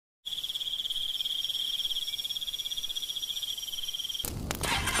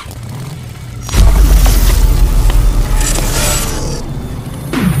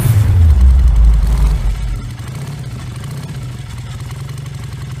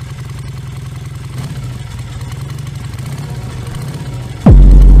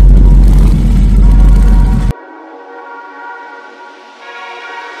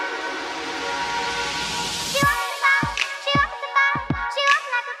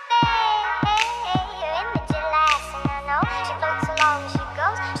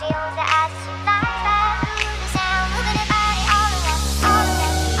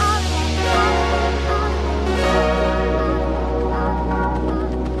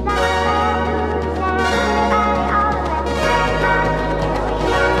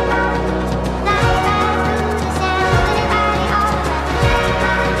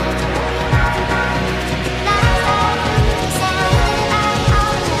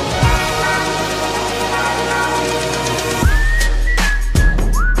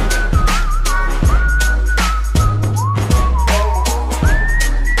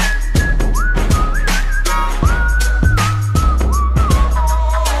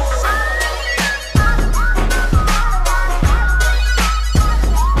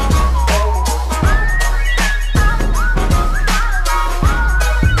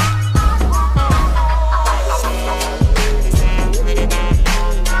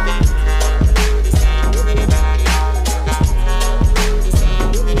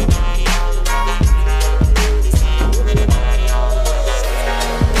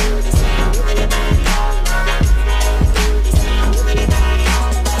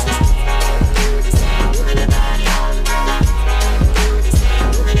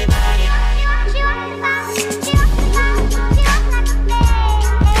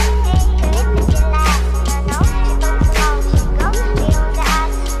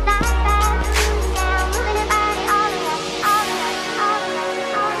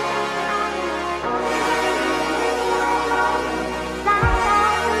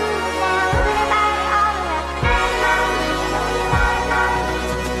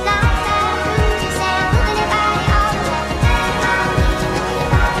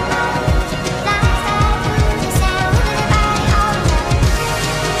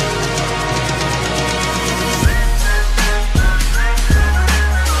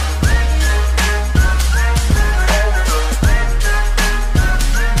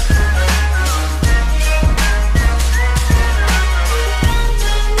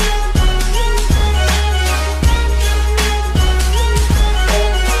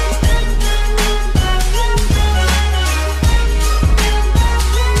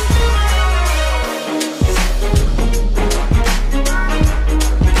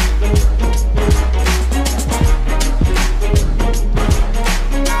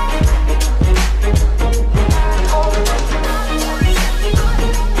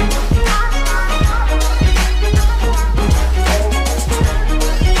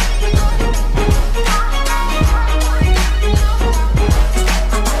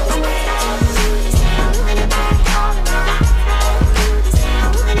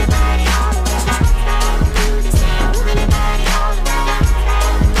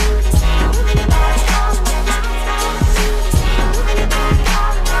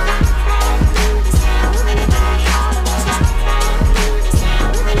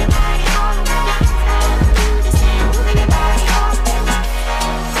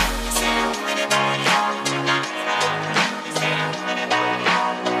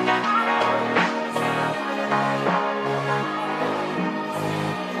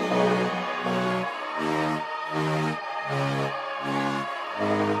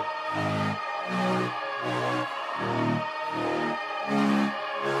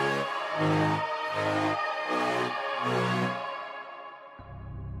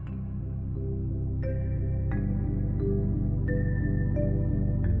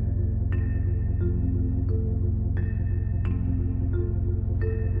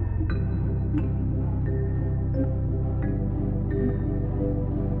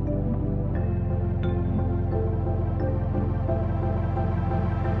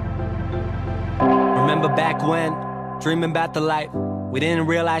back when, dreaming about the life we didn't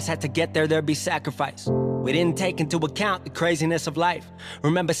realize had to get there, there'd be sacrifice. We didn't take into account the craziness of life.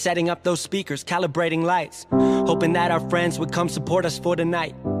 Remember setting up those speakers, calibrating lights, hoping that our friends would come support us for the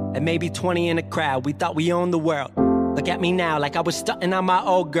night. At maybe 20 in a crowd, we thought we owned the world. Look at me now, like I was stunting on my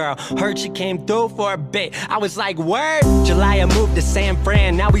old girl. Heard she came through for a bit, I was like, word. Jelaya moved to San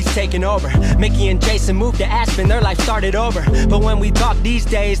Fran, now he's taking over. Mickey and Jason moved to Aspen, their life started over. But when we talk these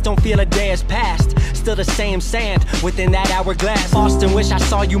days, don't feel a day has passed. Still the same sand within that hourglass. Austin, wish I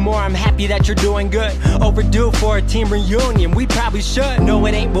saw you more, I'm happy that you're doing good. Overdue for a team reunion, we probably should. No,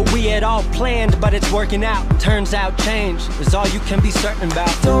 it ain't what we had all planned, but it's working out. Turns out change is all you can be certain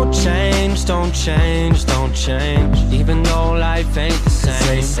about. Don't change, don't change, don't change. Even though life ain't the same.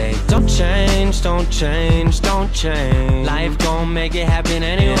 They say, don't change, don't change, don't change. Life gon' make it happen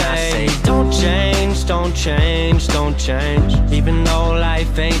anyway. And I say, don't change, don't change, don't change. Even though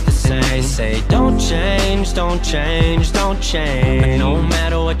life ain't the same. They say, don't change, don't change, don't change. But no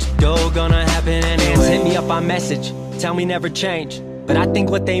matter what you do, gonna happen anyway. Fans hit me up on message, tell me never change. But I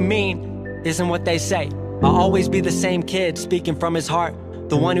think what they mean isn't what they say. I'll always be the same kid speaking from his heart.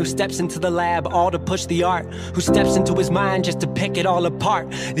 The one who steps into the lab all to push the art, who steps into his mind just to pick it all apart.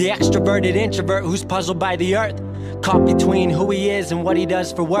 The extroverted introvert who's puzzled by the earth, caught between who he is and what he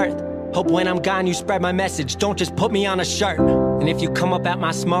does for worth. Hope when I'm gone you spread my message, don't just put me on a shirt. And if you come up at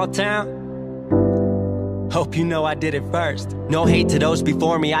my small town, hope you know I did it first. No hate to those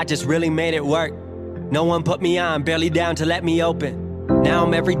before me, I just really made it work. No one put me on, barely down to let me open. Now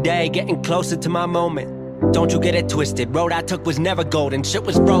I'm every day getting closer to my moment. Don't you get it twisted, road I took was never golden. Shit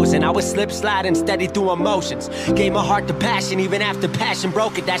was frozen, I was slip sliding steady through emotions. Gave my heart to passion, even after passion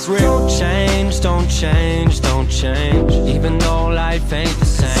broke it, that's real. Don't change, don't change, don't change. Even though life ain't the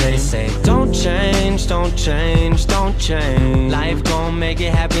same. They say, don't change, don't change, don't change. Life gon' make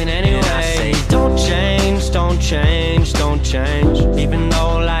it happen anyway. And I say, don't change, don't change, don't change. Even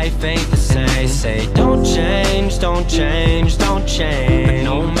though life ain't the same. They say, don't change, don't change, don't change. But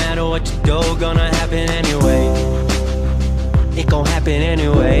no matter what you do, gonna happen anyway. It gon' happen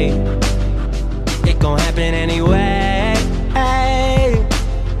anyway. It gon' happen anyway. Hey,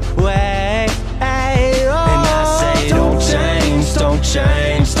 way, hey, oh. And I say, don't change, don't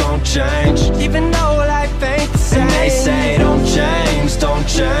change, don't change. Even though life ain't the same. And they say, don't change, don't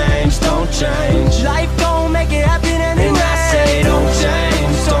change, don't change. Life gon' make it happen anyway. And I say, don't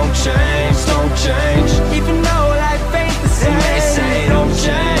change, don't change, don't change. Even though life ain't the same. And they say, don't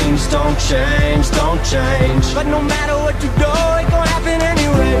change, don't change, don't change. But no matter what you do, it gon' happen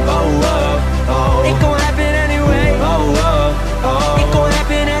anyway. Oh, oh, oh. It gon' happen anyway. Oh, oh, oh. It gon'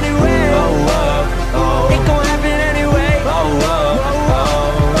 happen anyway. Oh, oh, oh. It gon' happen anyway. Oh, oh, oh,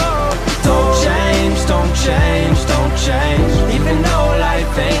 oh. Don't change, don't change, don't change. Even though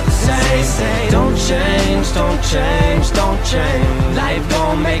life ain't the same. Say, don't change, don't change, don't change. Life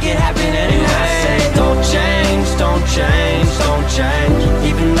gon' make it happen anyway. Say, don't change, don't change, don't change.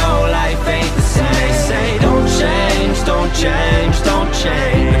 Even though life ain't the same. They say, don't change, don't change, don't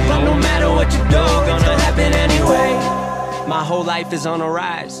change. But no matter what you do, gonna happen anyway. My whole life is on a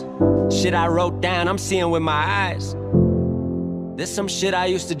rise. Shit I wrote down, I'm seeing with my eyes. This some shit I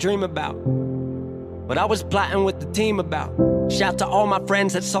used to dream about, but I was plotting with the team about. Shout to all my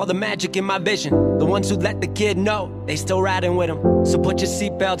friends that saw the magic in my vision. The ones who let the kid know they still riding with him. So put your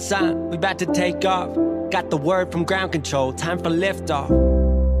seatbelts on, we about to take off. Got the word from ground control, time for liftoff.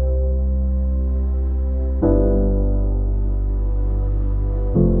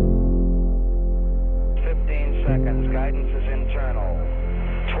 15 seconds, guidance is internal.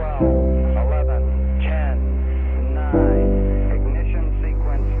 12, 11, 10, 9, ignition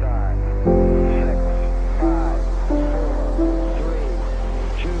sequence start. 6, 5, 4, 3,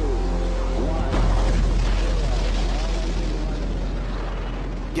 2, 1.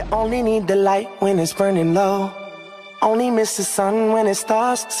 You only need the light when it's burning low. Only miss the sun when it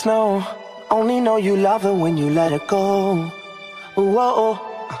starts to snow. Only know you love her when you let her go. Whoa,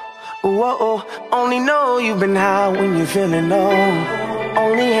 whoa. Only know you've been high when you're feeling low.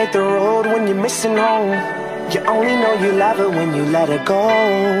 Only hate the road when you're missing home. You only know you love her when you let her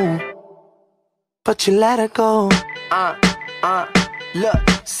go. But you let her go. Look,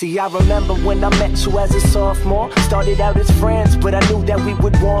 see, I remember when I met you as a sophomore. Started out as friends, but I knew that we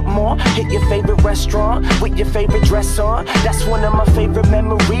would want more. Hit your favorite restaurant with your favorite dress on. That's one of my favorite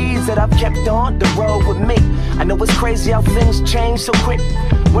memories that I've kept on the road with me. I know it's crazy how things change so quick.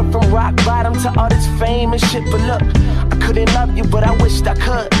 Went from rock bottom to all this fame and shit. But look, I couldn't love you, but I wished I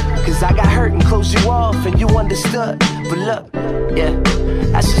could. Cause I got hurt and closed you off. life and you understood. But look, yeah,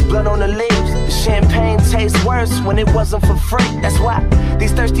 that's just blood on the leaves. The champagne tastes worse when it wasn't for free. That's why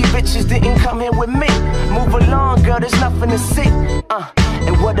these thirsty bitches didn't come here with me. Move along, girl, there's nothing to see.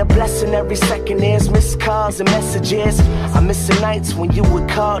 And what a blessing every second is. Missed calls and messages. I'm missing nights when you would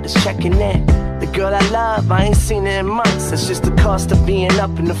call, just checking in. The girl I love, I ain't seen her in months. That's just the cost of being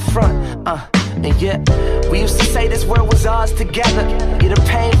up in the front. And yet, we used to say this world was ours together. Yeah, the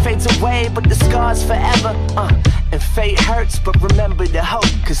pain fades away, but the scars forever. And fate hurts, but remember the hope.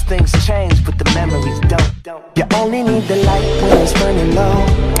 Cause things change, but the memories don't. You only need the light when it's burning low.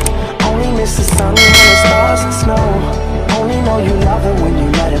 Only miss the sun when it starts to snow. Only know you love her when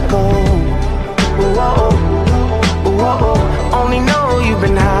you love